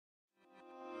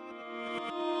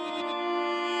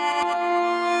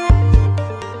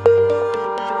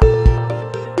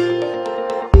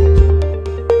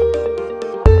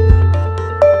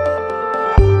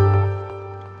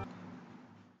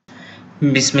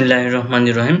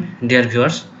Bismillahirrahmanirrahim. Dear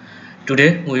viewers,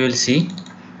 today we will see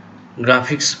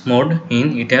graphics mode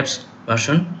in Etabs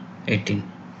version 18.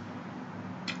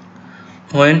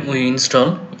 When we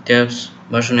install Etabs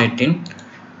version 18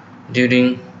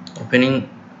 during opening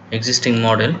existing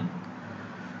model,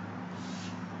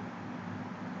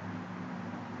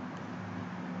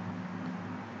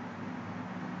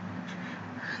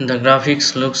 the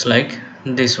graphics looks like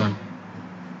this one.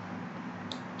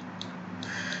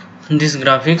 This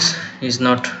graphics is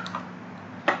not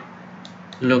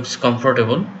looks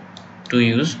comfortable to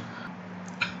use.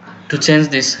 To change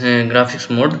this graphics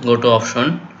mode, go to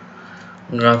option,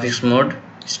 graphics mode,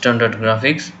 standard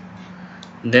graphics,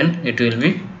 then it will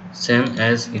be same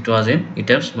as it was in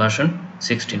Etabs version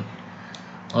 16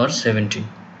 or 17.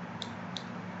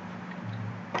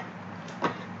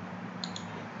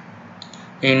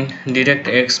 In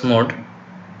DirectX mode,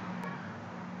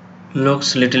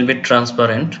 looks little bit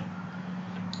transparent.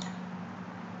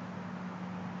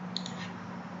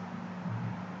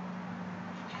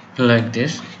 Like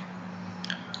this.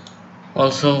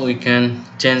 Also we can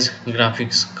change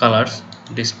graphics colors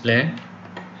display.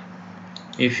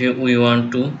 If we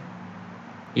want to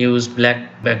use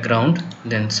black background,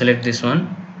 then select this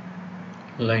one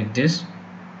like this.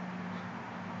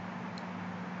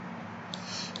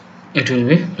 It will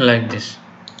be like this.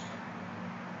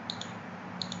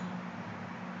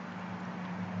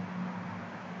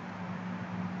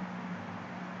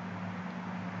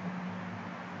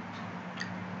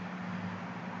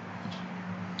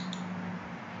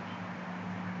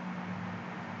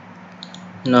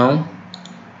 Now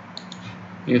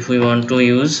if we want to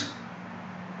use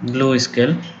blue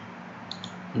scale,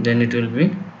 then it will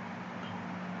be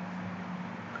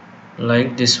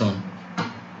like this one.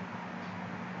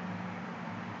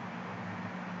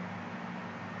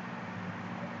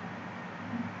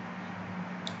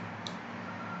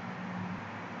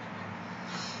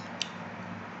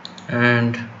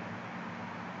 And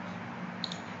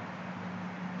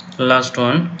last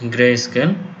one, gray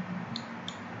scale.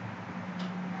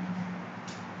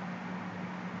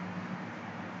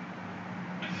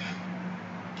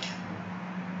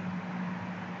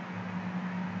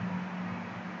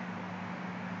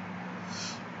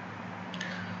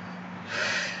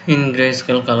 In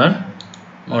grayscale color,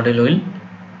 model will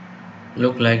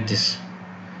look like this.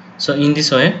 So in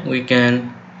this way we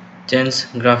can change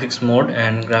graphics mode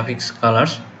and graphics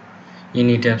colors in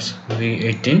Etabs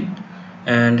v18,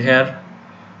 and here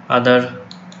other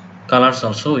colors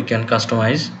also we can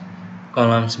customize.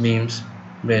 Columns, beams,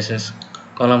 braces.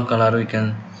 Column color we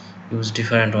can use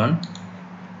different one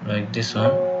like this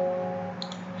one,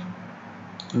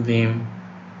 beam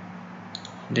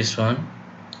this one.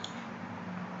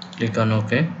 Click on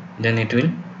OK, then it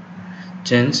will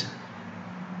change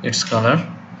its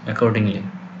color accordingly.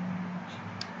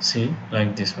 See,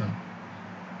 like this one.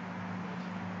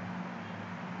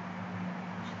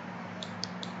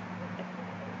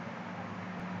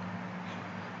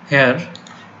 Here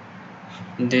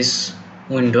this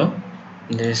window,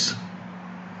 this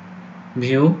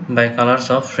view by colors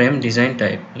of frame design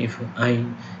type. If I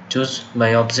choose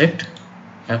by object,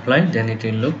 apply, then it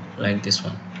will look like this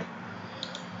one.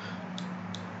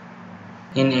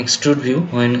 In extrude view,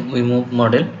 when we move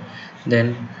model,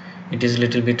 then it is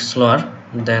little bit slower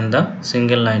than the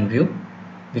single line view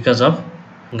because of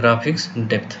graphics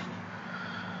depth.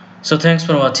 So thanks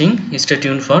for watching. Stay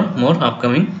tuned for more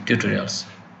upcoming tutorials.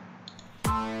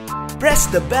 Press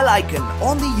the bell icon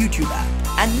on the YouTube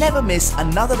app and never miss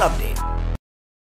another update.